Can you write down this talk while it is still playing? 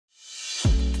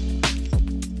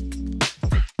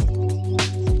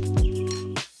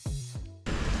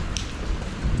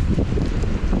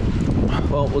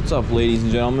What's up, ladies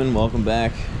and gentlemen? Welcome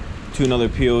back to another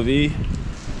POV.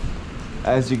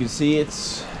 As you can see,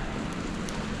 it's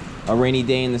a rainy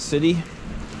day in the city.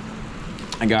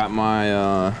 I got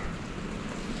my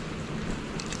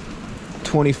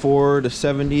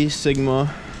 24-70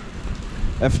 Sigma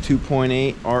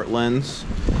f2.8 art lens.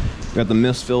 Got the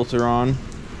mist filter on,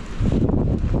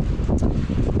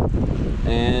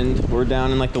 and we're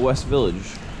down in like the West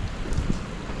Village.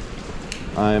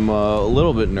 I'm a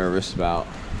little bit nervous about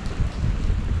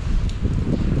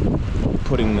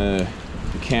putting the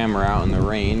camera out in the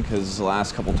rain, because the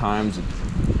last couple times it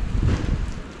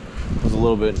was a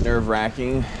little bit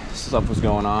nerve-wracking. Stuff was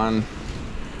going on,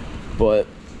 but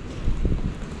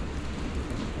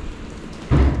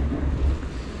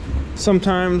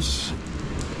sometimes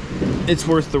it's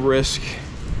worth the risk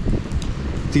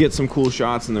to get some cool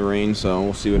shots in the rain, so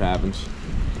we'll see what happens.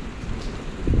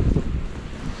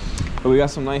 But we got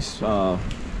some nice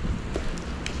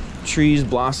trees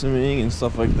blossoming and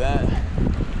stuff like that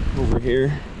over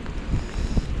here.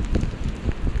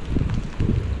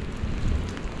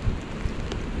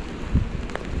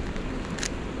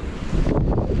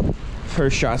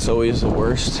 First shot's always the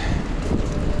worst.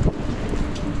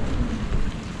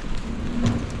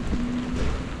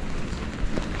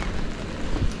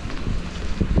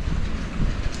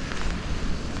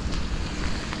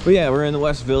 But yeah, we're in the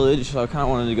West Village, so I kind of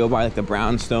wanted to go by like the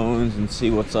brownstones and see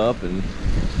what's up and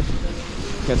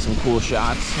get some cool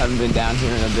shots. Haven't been down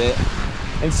here in a bit.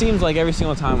 It seems like every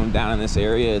single time I'm down in this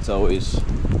area, it's always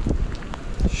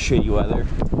shitty weather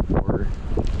or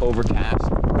overcast.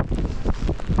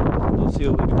 Let's see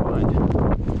what we can find.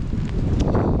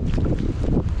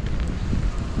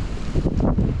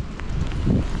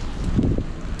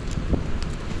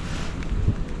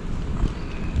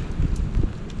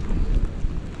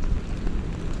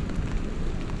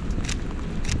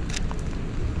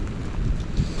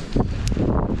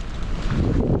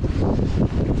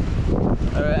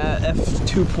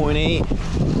 F2.8.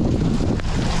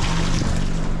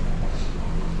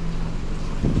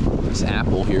 This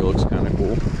apple here looks kind of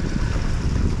cool.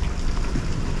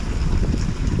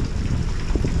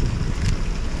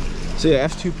 So yeah,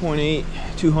 F2.8,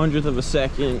 200th of a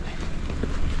second,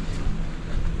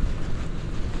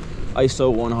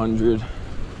 ISO 100.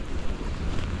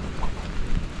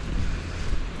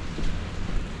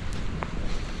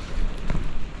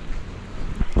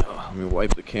 Oh, let me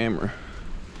wipe the camera.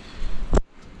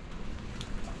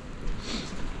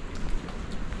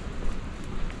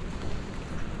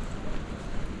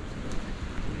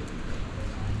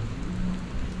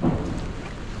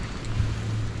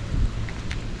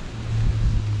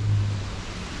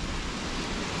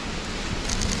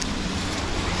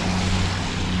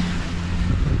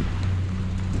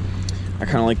 I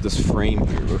kind of like this frame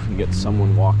here, where we can get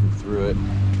someone walking through it.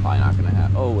 Probably not gonna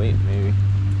have. Oh wait, maybe.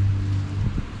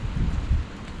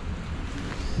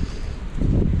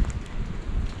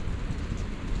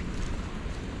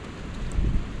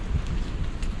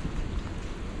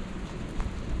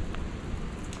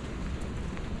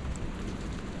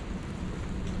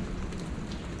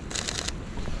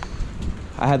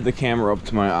 I had the camera up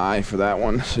to my eye for that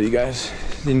one, so you guys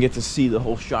didn't get to see the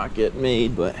whole shot get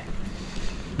made, but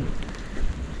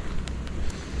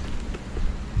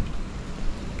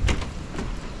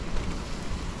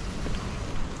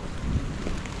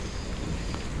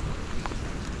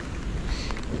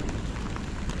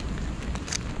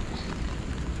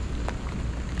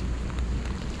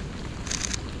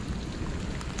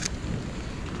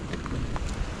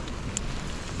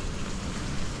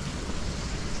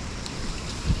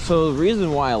so the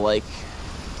reason why I like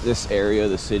this area of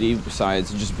the city,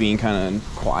 besides just being kind of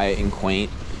quiet and quaint,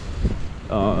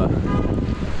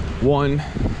 one,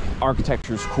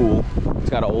 architecture's cool. It's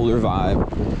got an older vibe.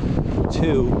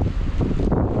 Two,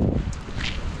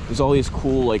 there's all these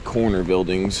cool like corner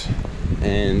buildings,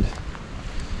 and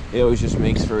it always just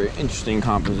makes for interesting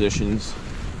compositions.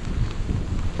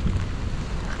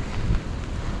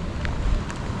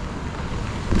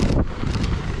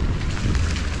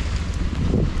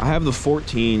 I have the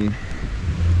 14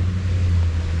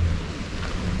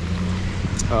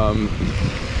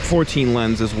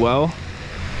 lens as well,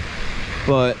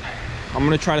 but I'm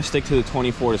gonna try to stick to the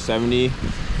 24-70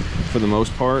 for the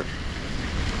most part.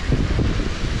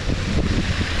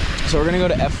 So we're gonna go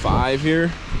to f5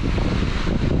 here.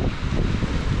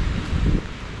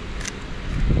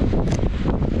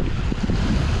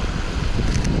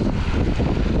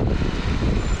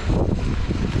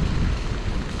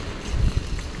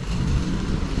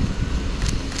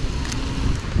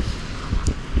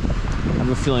 I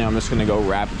have a feeling I'm just gonna go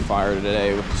rapid fire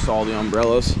today with all the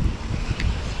umbrellas.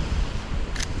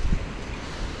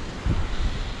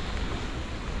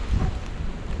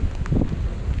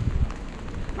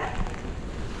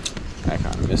 I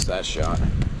kind of missed that shot.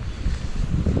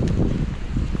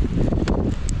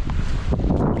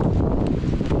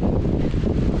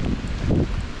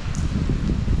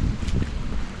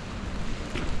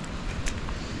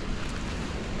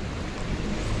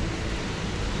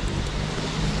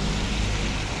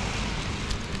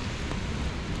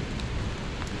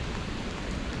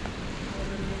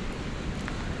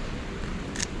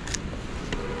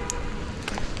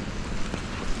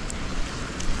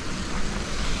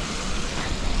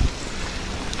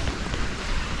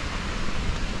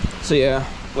 So yeah,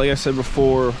 like I said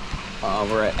before,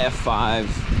 we're at f5,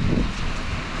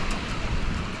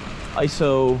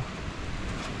 ISO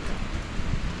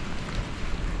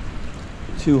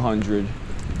 200.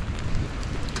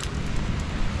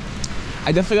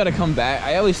 I definitely got to come back.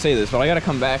 I always say this, but I got to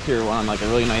come back here on like a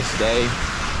really nice day.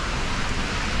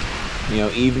 You know,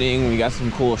 evening, we got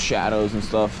some cool shadows and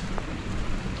stuff.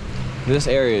 This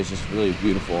area is just really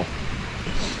beautiful.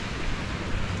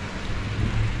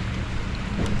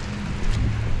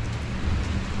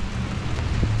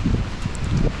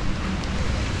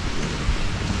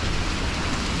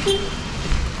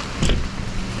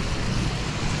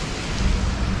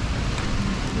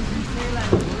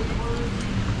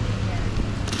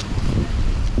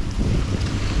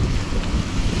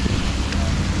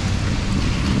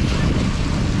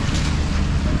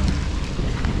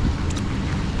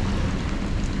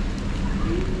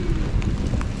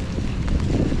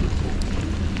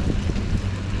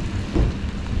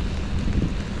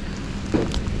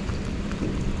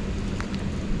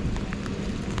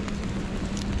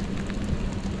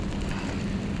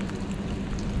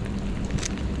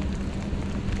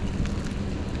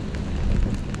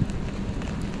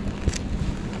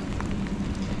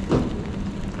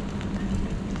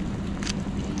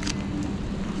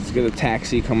 Let's get a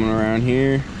taxi coming around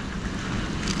here.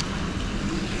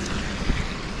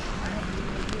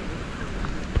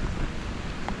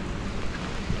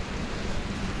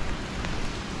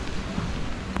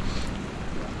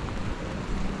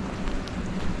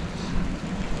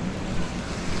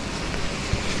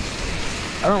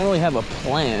 I don't really have a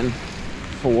plan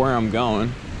for where I'm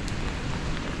going.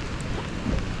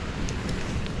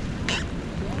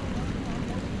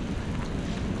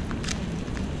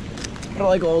 I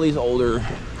like all these old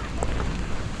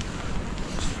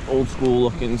school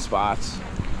looking spots.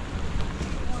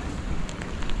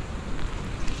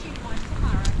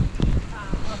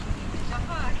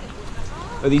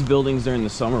 But these buildings during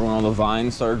the summer when all the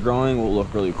vines start growing will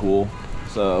look really cool.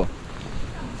 So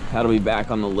that'll be back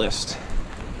on the list.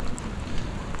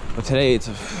 But today it's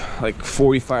like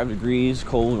 45 degrees,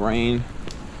 cold rain.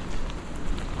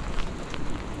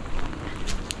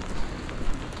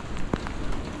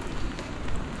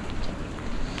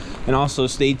 And also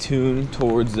stay tuned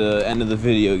towards the end of the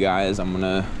video, guys. I'm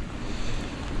gonna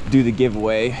do the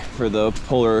giveaway for the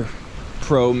Polar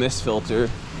Pro mist filter.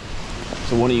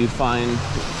 So one of you fine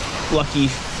lucky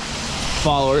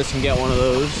followers can get one of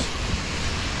those.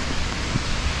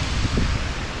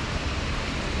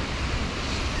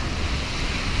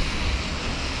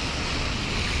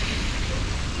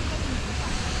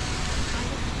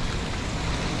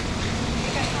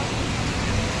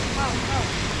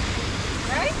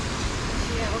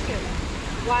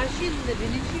 While she's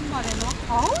living in her mother-in-law's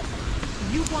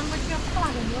house, you want with your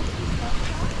father-in-law.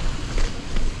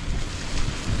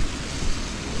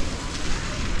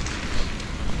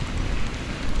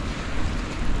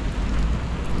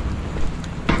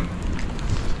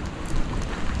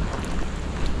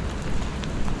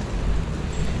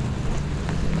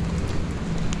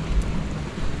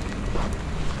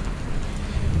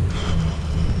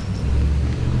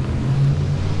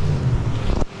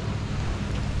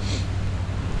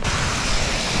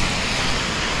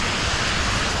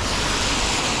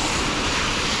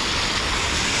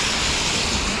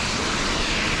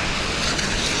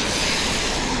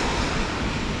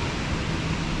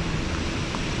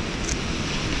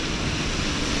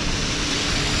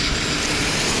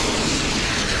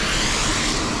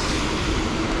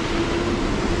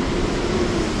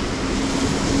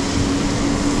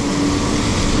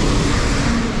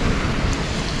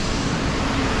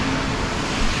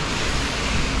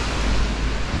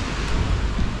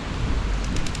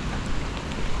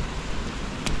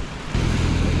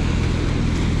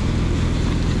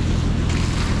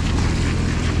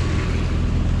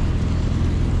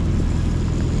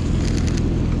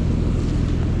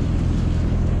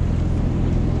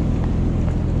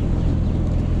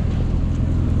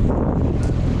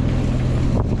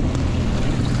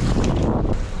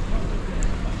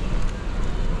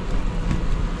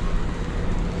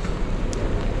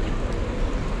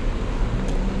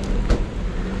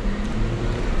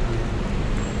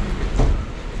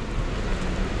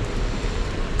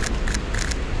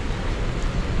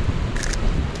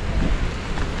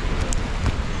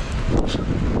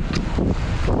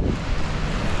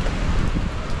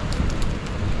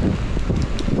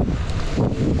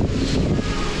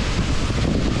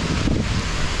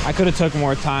 I could have took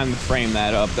more time to frame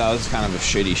that up. That was kind of a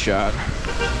shitty shot.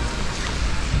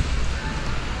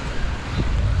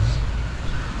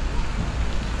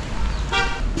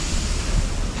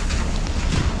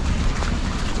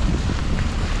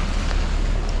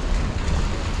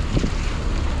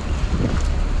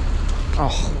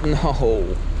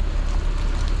 Oh,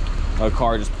 no. A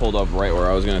car just pulled up right where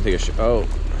I was gonna take a shot. Oh,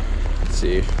 let's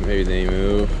see, maybe they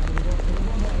move.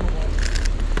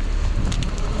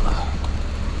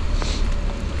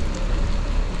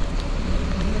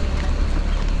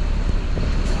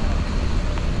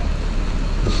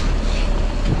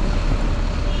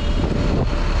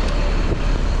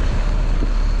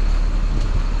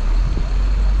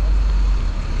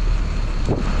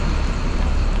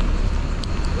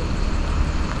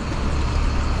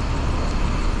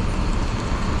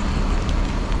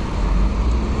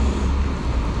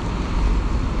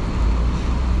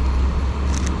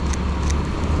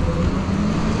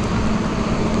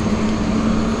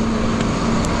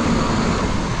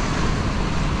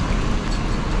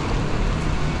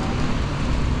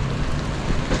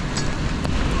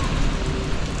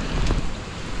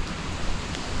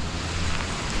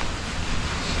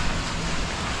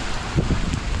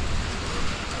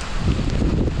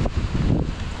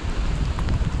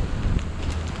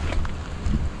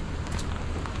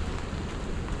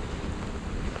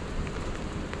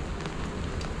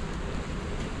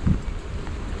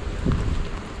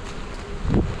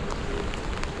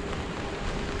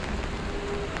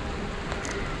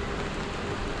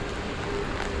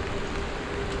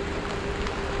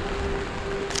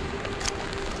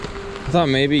 I thought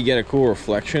maybe get a cool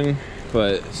reflection,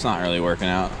 but it's not really working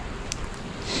out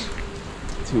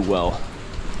too well.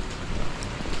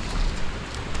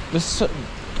 This is a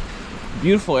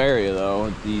beautiful area though,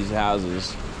 with these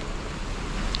houses.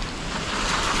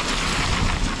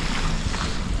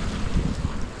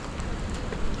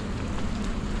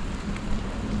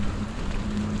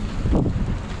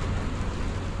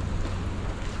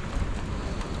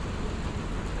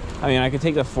 I mean, I could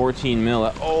take the 14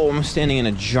 mil. Oh, I'm standing in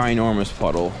a ginormous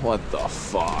puddle. What the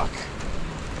fuck?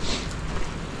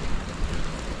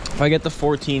 If I get the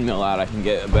 14 mil out, I can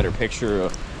get a better picture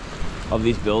of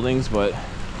these buildings, but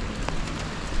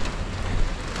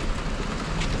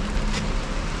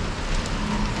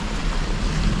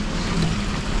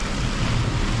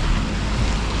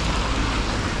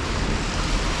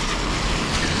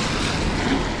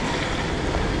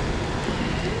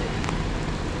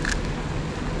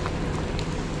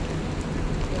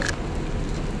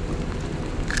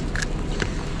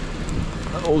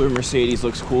older Mercedes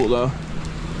looks cool though.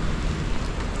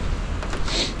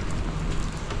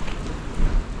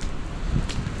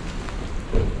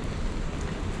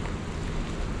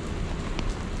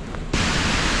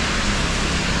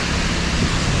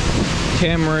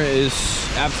 Camera is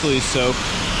absolutely soaked.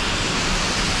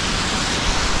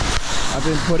 I've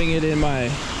been putting it in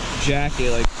my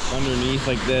jacket, like underneath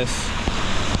like this.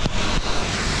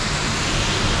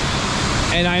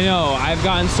 And I know, I've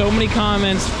gotten so many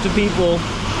comments to people,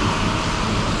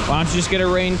 why don't you just get a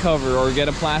rain cover or get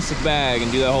a plastic bag and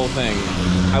do that whole thing?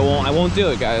 I won't do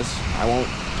it, guys. I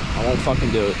won't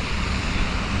fucking do it.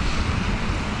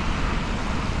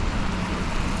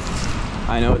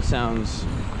 I know it sounds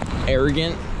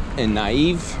arrogant and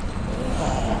naive,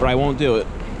 but I won't do it.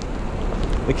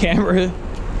 The camera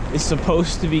is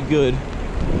supposed to be good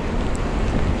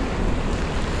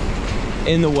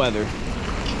in the weather.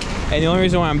 And the only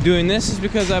reason why I'm doing this is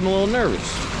because I'm a little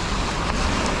nervous.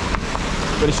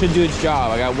 But it should do its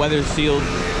job. I got weather sealed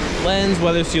lens,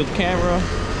 weather sealed camera.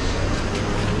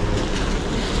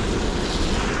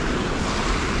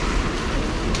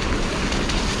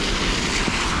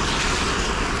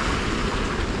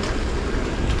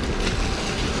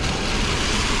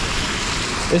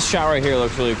 This shot right here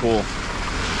looks really cool.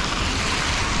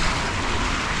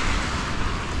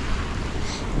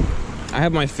 I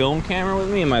have my film camera with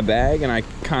me in my bag, and I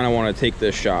kind of want to take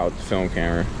this shot with the film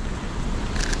camera.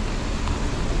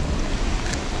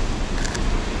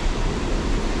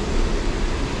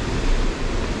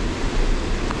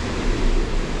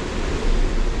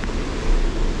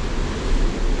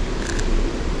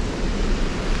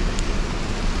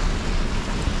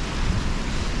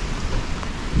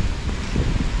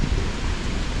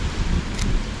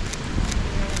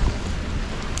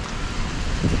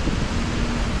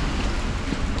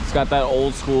 It's got that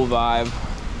old school vibe.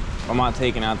 I'm not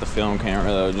taking out the film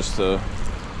camera though, just to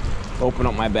open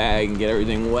up my bag and get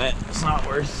everything wet. It's not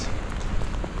worth.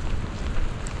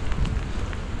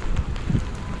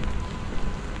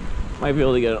 Might be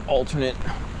able to get an alternate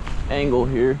angle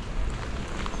here.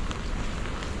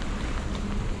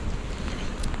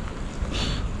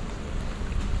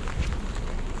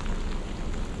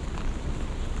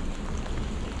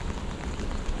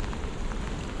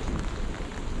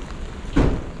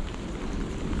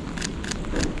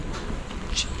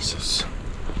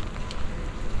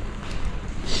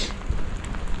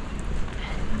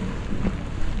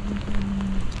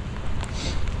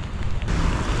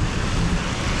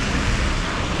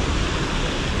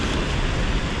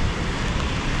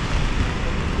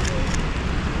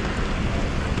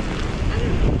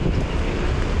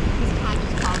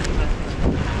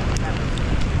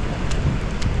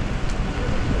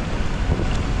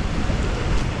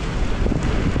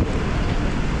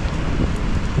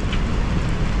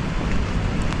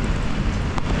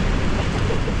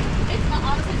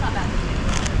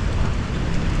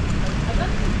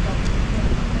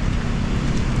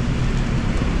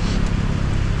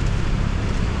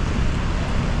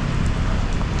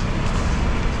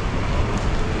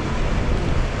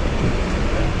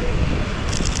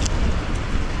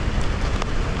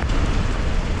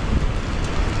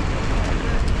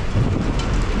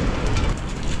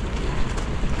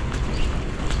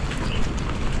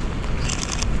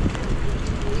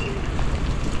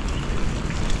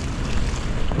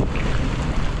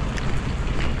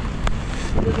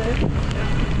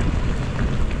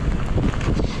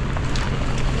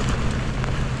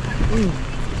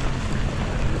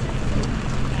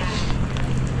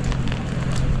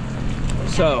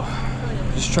 So,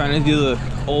 just trying to do the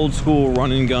old school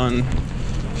run and gun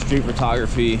street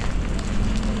photography.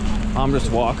 I'm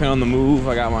just walking on the move.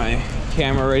 I got my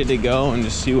camera ready to go and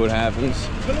just see what happens.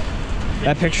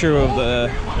 That picture of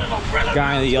the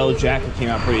guy in the yellow jacket came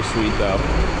out pretty sweet though.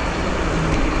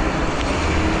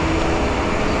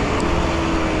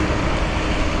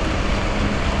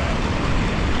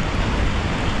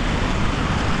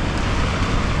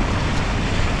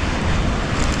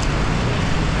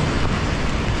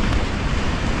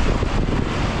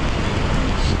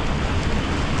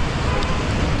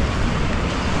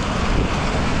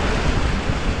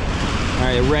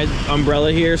 Alright, the red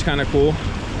umbrella here is kind of cool.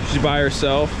 She's by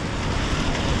herself.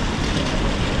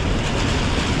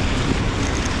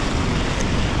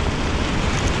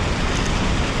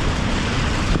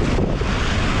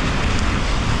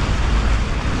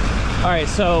 Alright,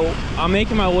 so I'm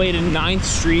making my way to 9th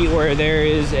Street where there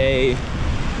is a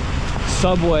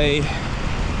Subway,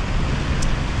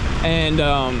 and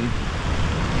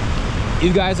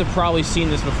you guys have probably seen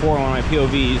this before on my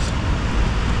POVs.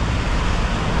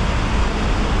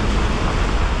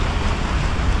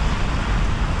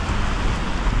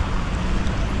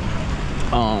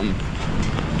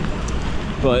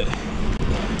 But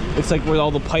it's like with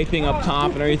all the piping up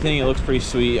top and everything, it looks pretty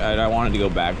sweet. I wanted to go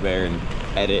back there and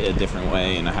edit a different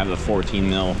way, and I have the 14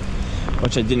 mil,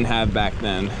 which I didn't have back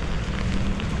then.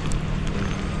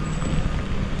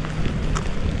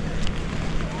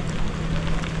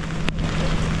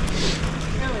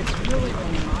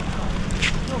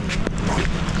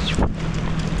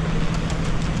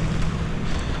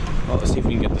 Well, let's see if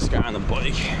we can get this guy on the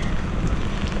bike.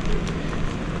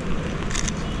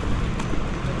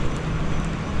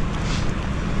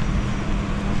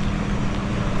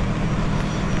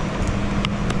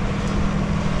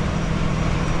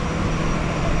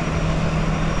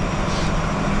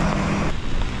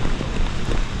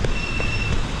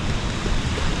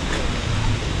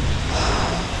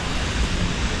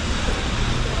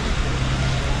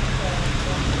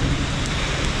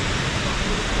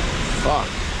 Fuck.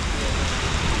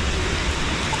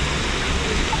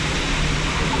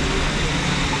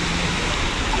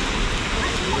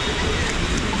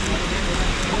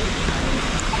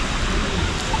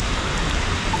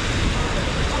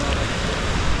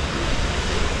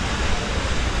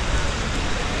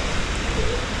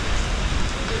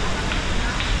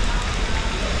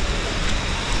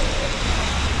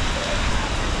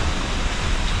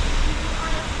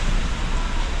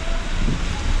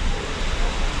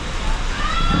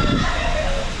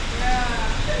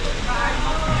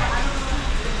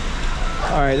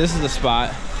 All right, this is the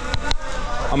spot.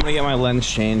 I'm gonna get my lens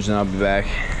changed and I'll be back.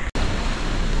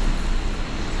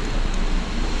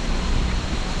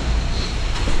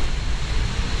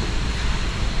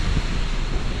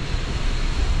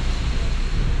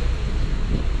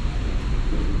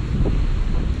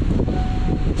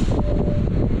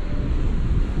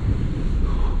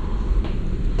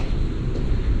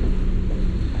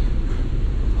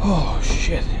 Oh,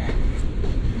 shit.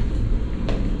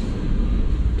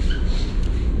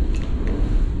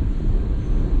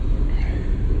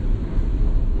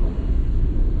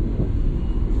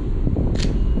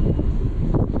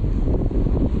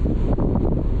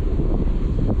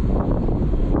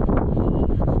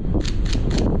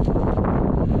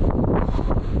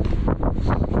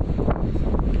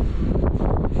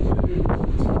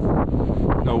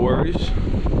 No worries.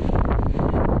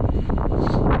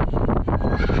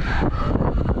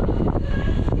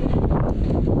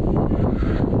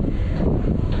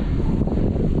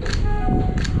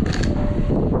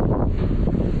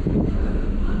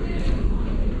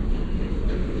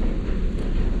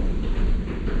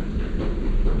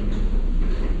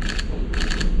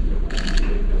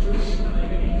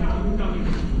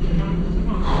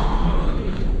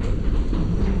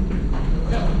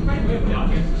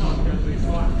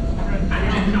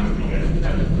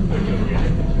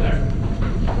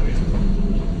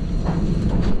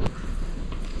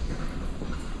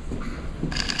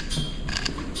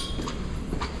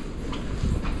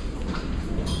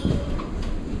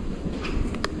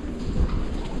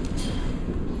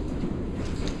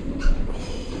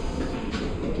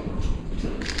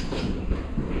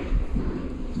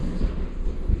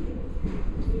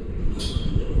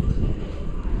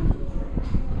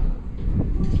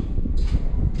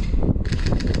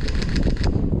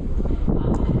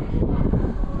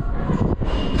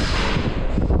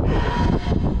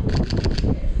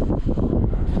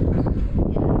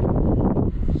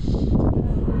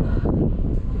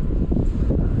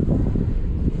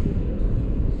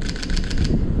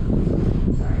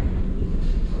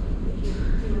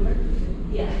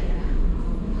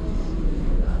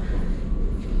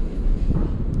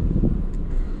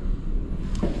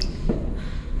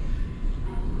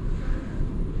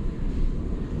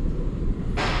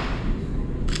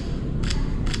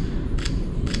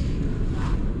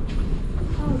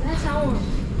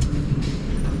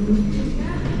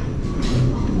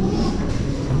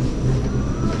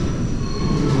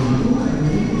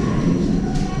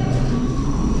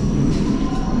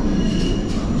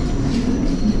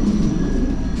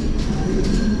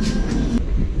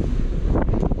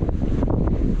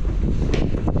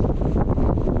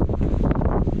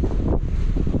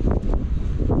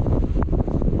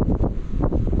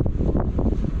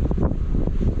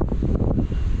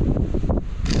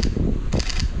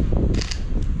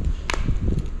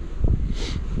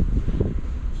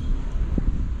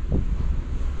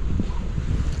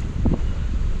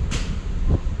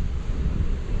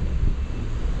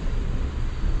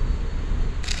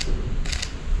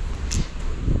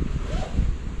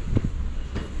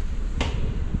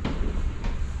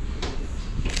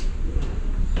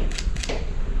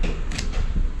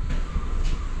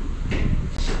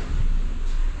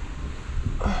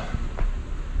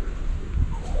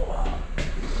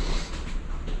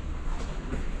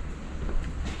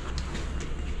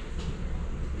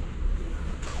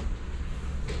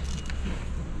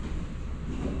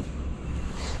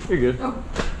 You're good. Oh.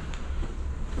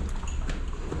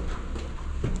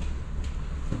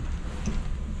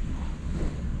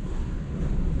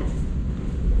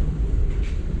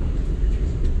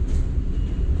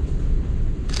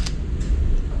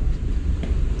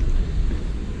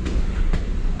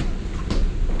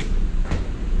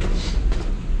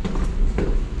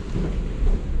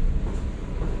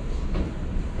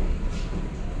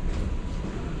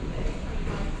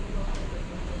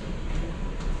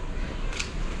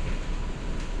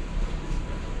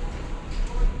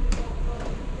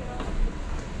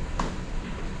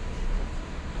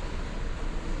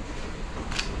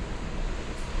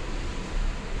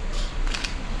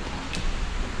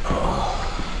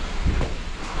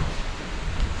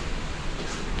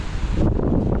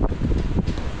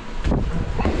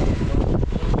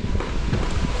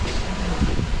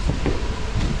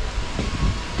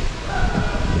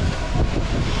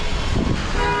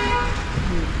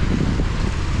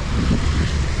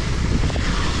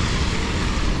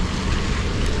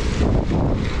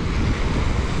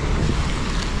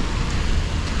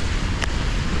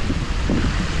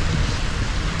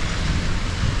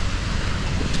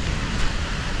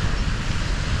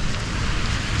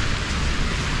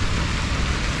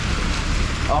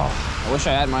 Oh, I wish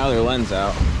I had my other lens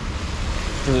out.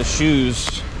 For the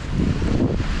shoes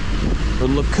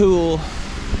would look cool.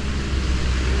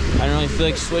 I don't really feel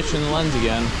like switching the lens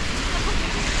again.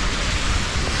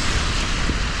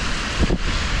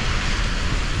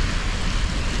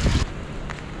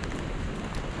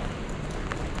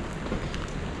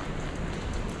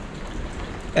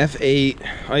 F8,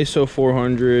 ISO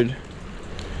 400,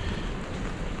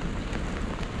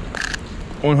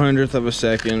 1/100th of a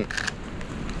second.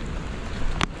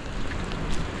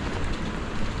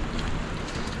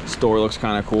 Door looks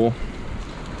kind of cool.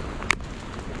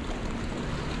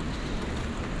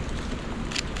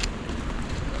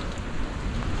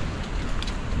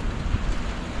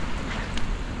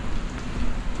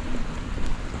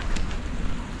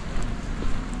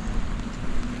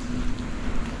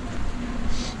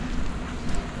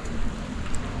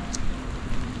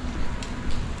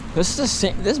 This is the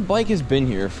same. This bike has been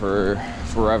here for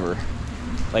forever,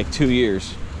 like 2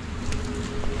 years.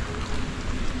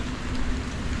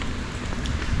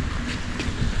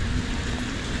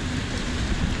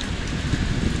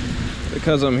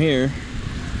 Because I'm here,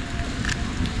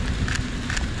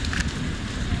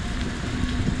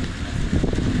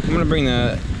 I'm gonna bring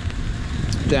that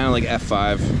down like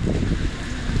F5.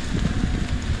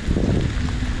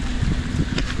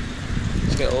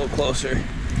 Let's get a little closer.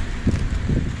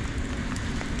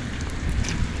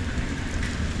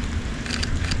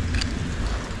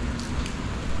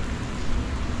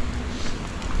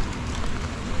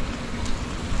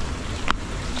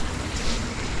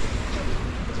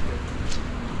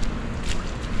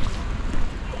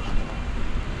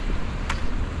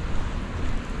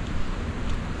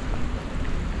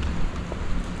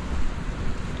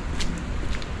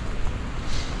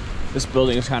 This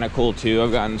building is kind of cool too.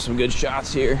 I've gotten some good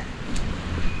shots here,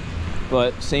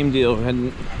 but same deal. I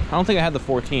don't think I had the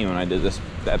 14 when I did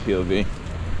that POV.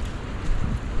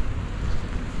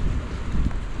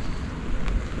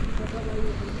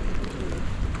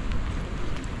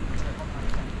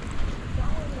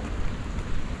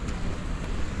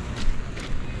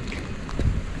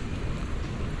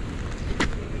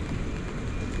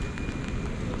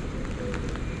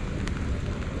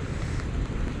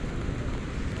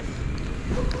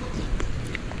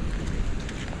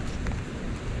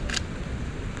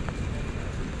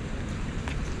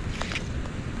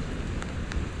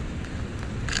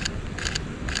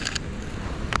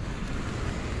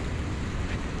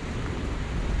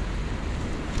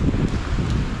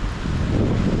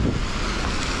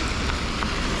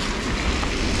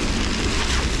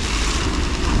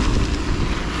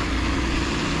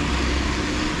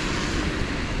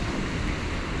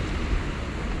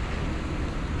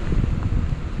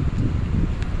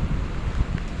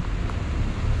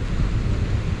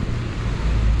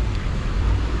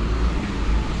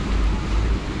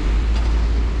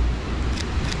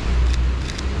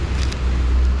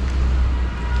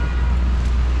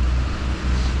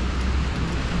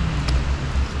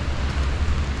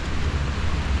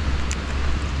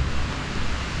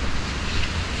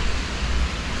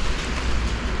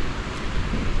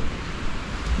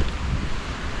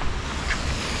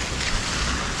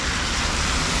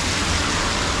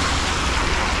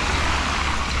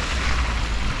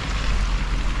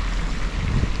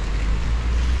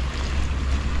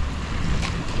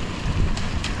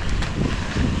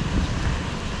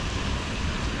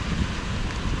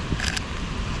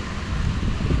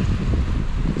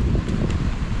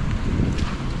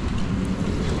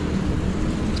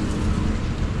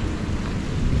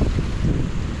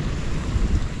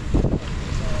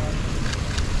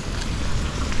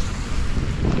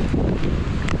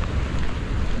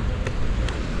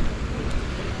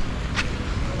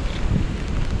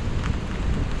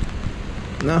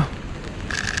 No.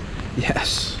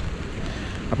 Yes.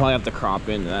 I probably have to crop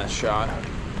into that shot.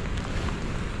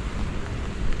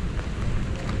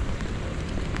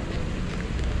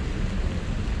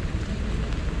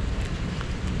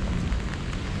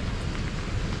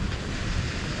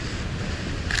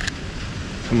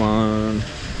 Come on.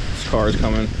 This car's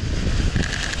coming.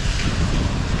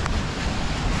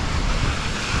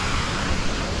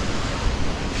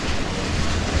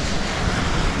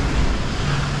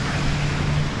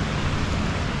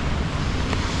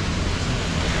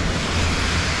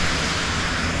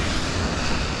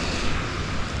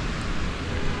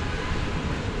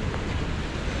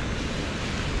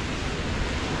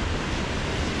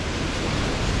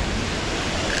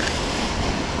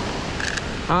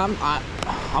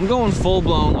 I'm going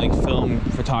full-blown like film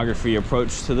photography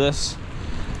approach to this,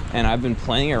 and I've been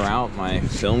playing around my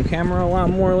film camera a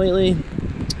lot more lately,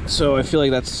 so I feel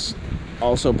like that's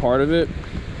also part of it.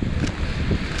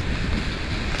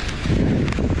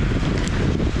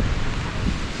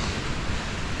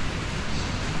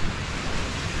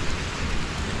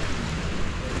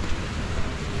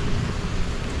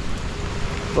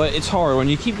 But it's hard when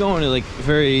you keep going to like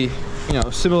very, you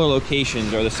know, similar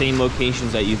locations or the same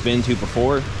locations that you've been to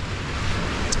before.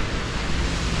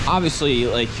 Obviously,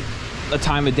 like, the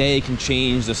time of day can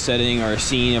change the setting or a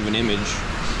scene of an image,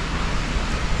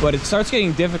 but it starts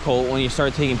getting difficult when you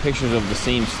start taking pictures of the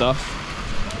same stuff,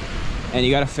 and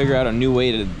you got to figure out a new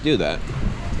way to do that.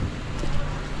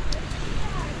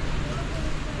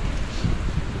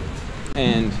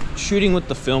 And shooting with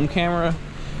the film camera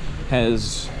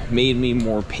has made me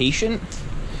more patient,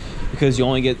 because you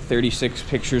only get 36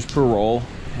 pictures per roll,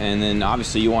 and then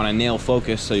obviously you want to nail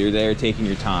focus, so you're there taking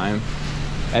your time.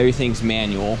 Everything's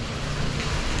manual.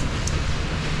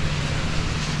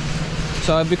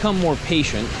 So I've become more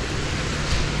patient,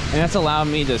 and that's allowed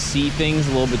me to see things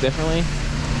a little bit differently.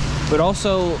 But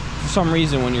also, for some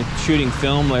reason, when you're shooting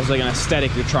film, there's like an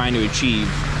aesthetic you're trying to achieve,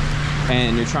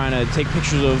 and you're trying to take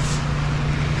pictures of,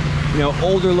 you know,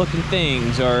 older looking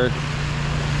things, or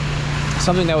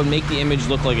something that would make the image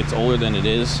look like it's older than it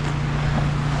is,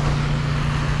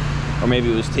 or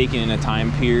maybe it was taken in a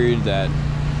time period that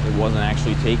it wasn't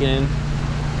actually taken in.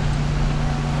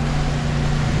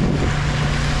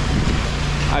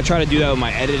 I try to do that with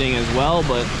my editing as well,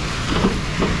 but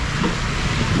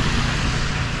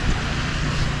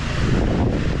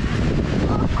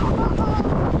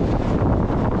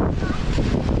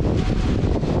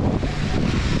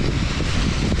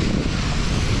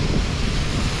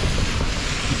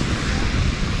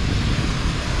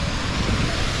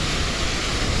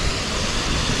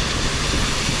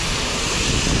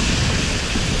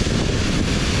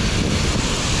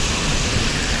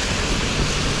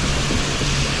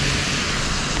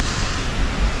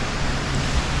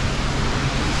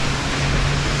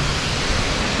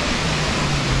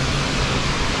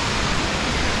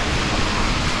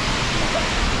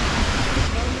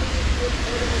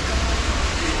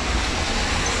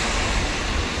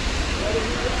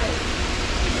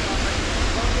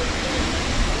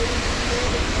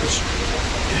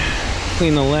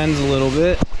clean the lens a little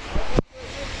bit,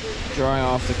 dry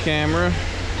off the camera.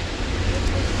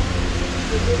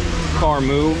 Car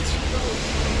moved,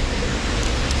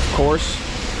 of course.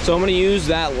 So I'm gonna use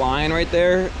that line right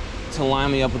there to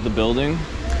line me up with the building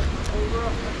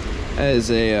as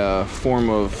a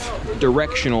form of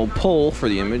directional pull for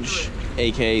the image,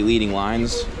 aka leading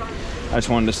lines. I just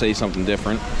wanted to say something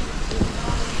different.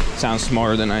 Sounds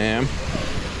smarter than I am.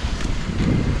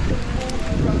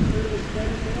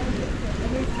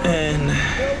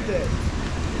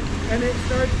 And it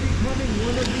starts becoming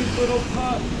one of these little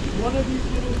pups, one of these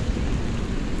little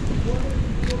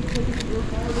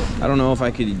I don't know if I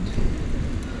could.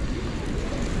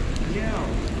 Yeah.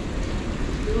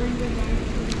 During the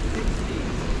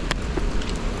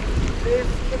 1960s, this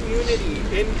community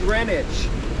in Greenwich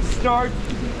starts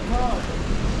to become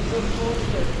the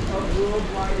focus of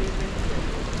worldwide attention.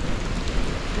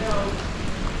 Now,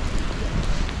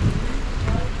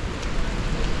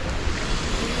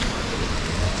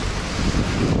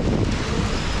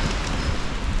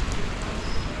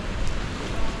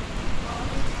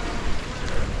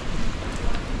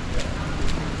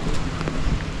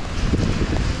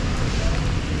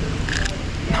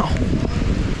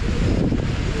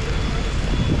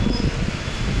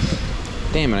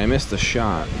 Damn it, I missed the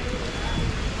shot.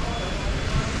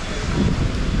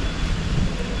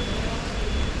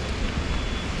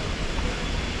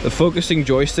 The focusing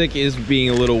joystick is being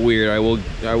a little weird. I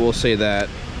will say that.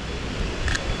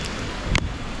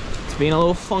 It's being a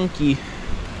little funky.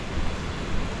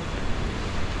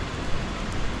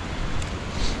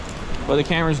 But the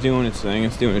camera's doing its thing,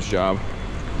 it's doing its job.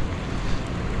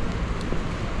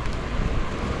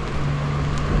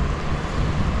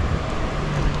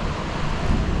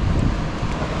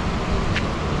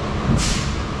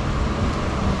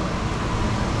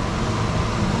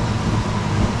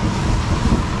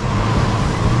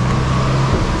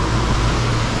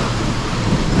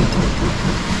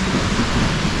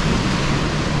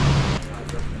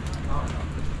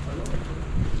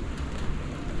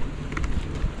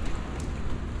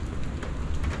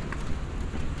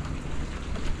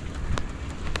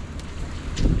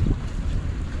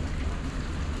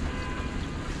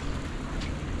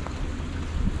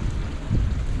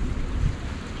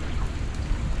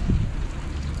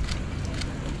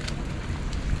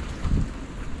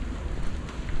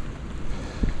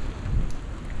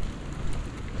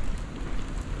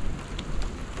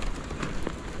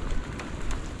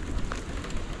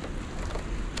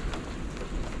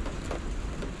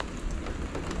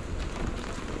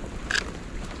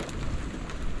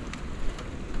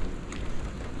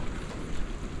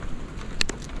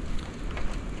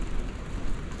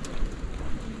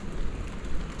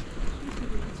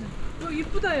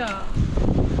 이쁘다 야.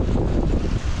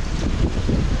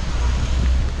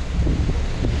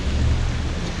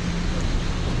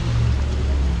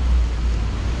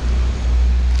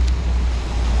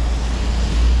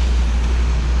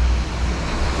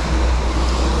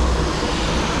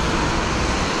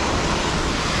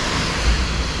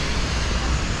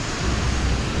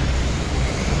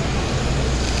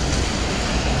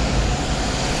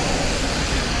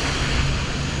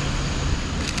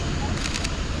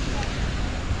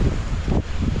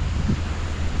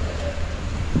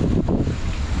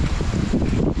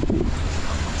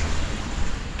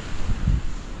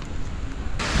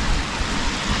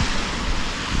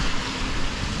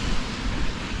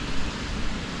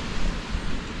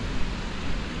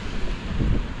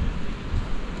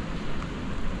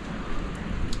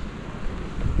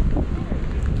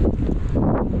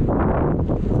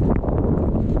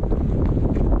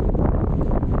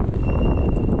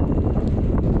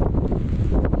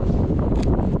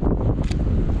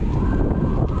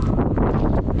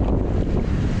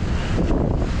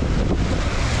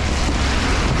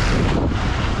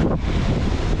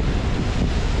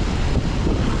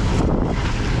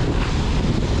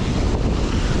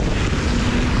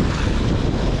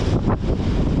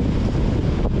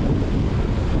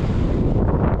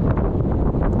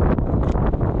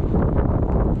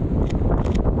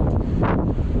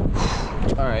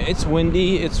 It's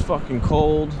windy, it's fucking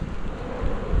cold.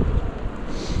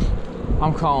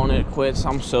 I'm calling it quits.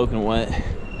 I'm soaking wet.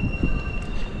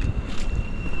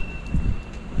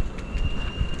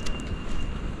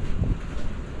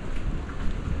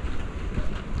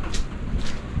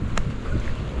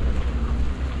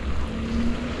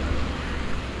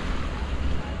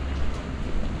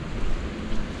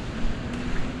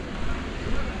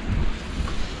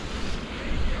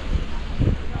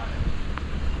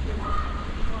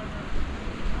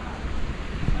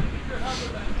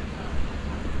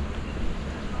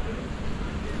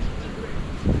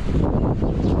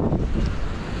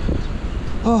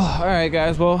 Oh, all right,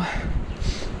 guys. Well,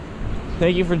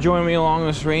 thank you for joining me along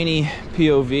this rainy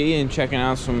POV and checking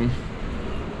out some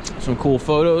cool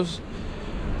photos.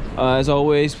 As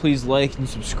always, please like and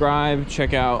subscribe.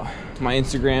 Check out my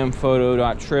Instagram,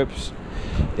 Photo.Tripps.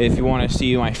 If you want to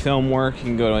see my film work, you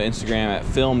can go to Instagram at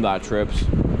film.tripps.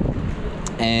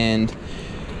 And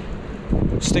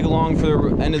stick along for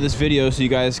the end of this video so you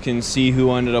guys can see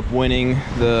who ended up winning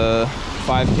the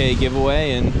 5K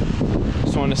giveaway. And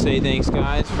just want to say thanks,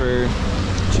 guys, for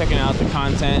checking out the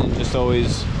content and just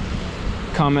always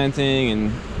commenting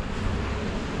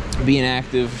and being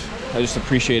active. I just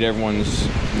appreciate everyone's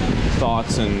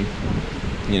thoughts and,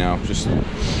 you know, just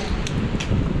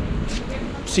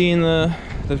seeing the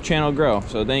channel grow.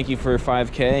 So thank you for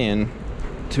 5K and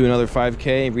to another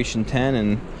 5K, reaching 10,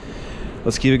 and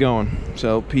let's keep it going.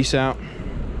 So peace out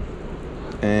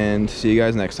and see you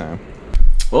guys next time.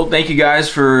 Well, thank you guys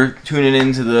for tuning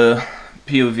into the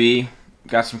POV.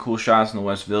 Got some cool shots in the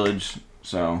West Village,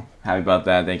 so happy about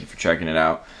that. Thank you for checking it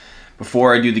out.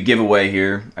 Before I do the giveaway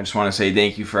here, I just want to say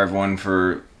thank you for everyone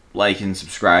for liking,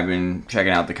 subscribing,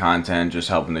 checking out the content, just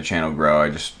helping the channel grow. I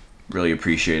just really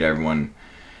appreciate everyone,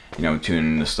 you know,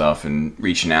 tuning into stuff and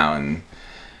reaching out and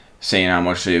saying how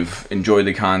much they've enjoyed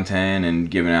the content and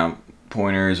giving out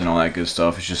pointers and all that good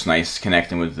stuff. It's just nice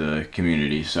connecting with the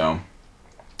community, so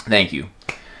thank you.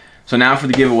 So now for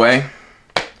the giveaway.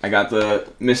 I got the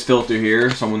mist filter here.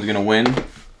 Someone's gonna win.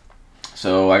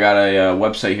 So I got a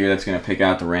website here that's gonna pick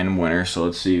out the random winner. So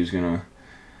let's see who's gonna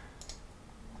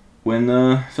win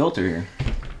the filter here.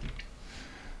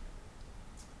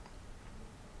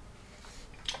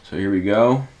 So here we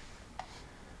go.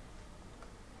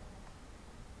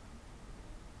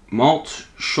 Malt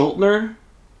Schultner.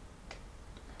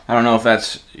 I don't know if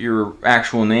that's your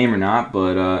actual name or not,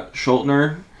 but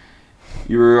Schultner,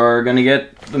 you are going to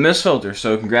get the mist filter,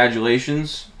 so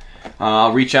congratulations.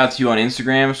 I'll reach out to you on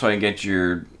Instagram so I can get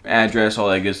your address, all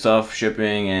that good stuff,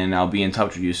 shipping, and I'll be in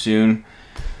touch with you soon.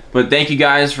 But thank you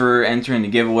guys for entering the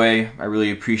giveaway. I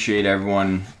really appreciate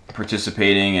everyone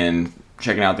participating and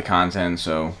checking out the content,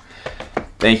 so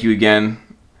thank you again.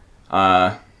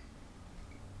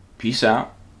 Peace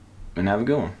out, and have a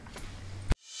good one.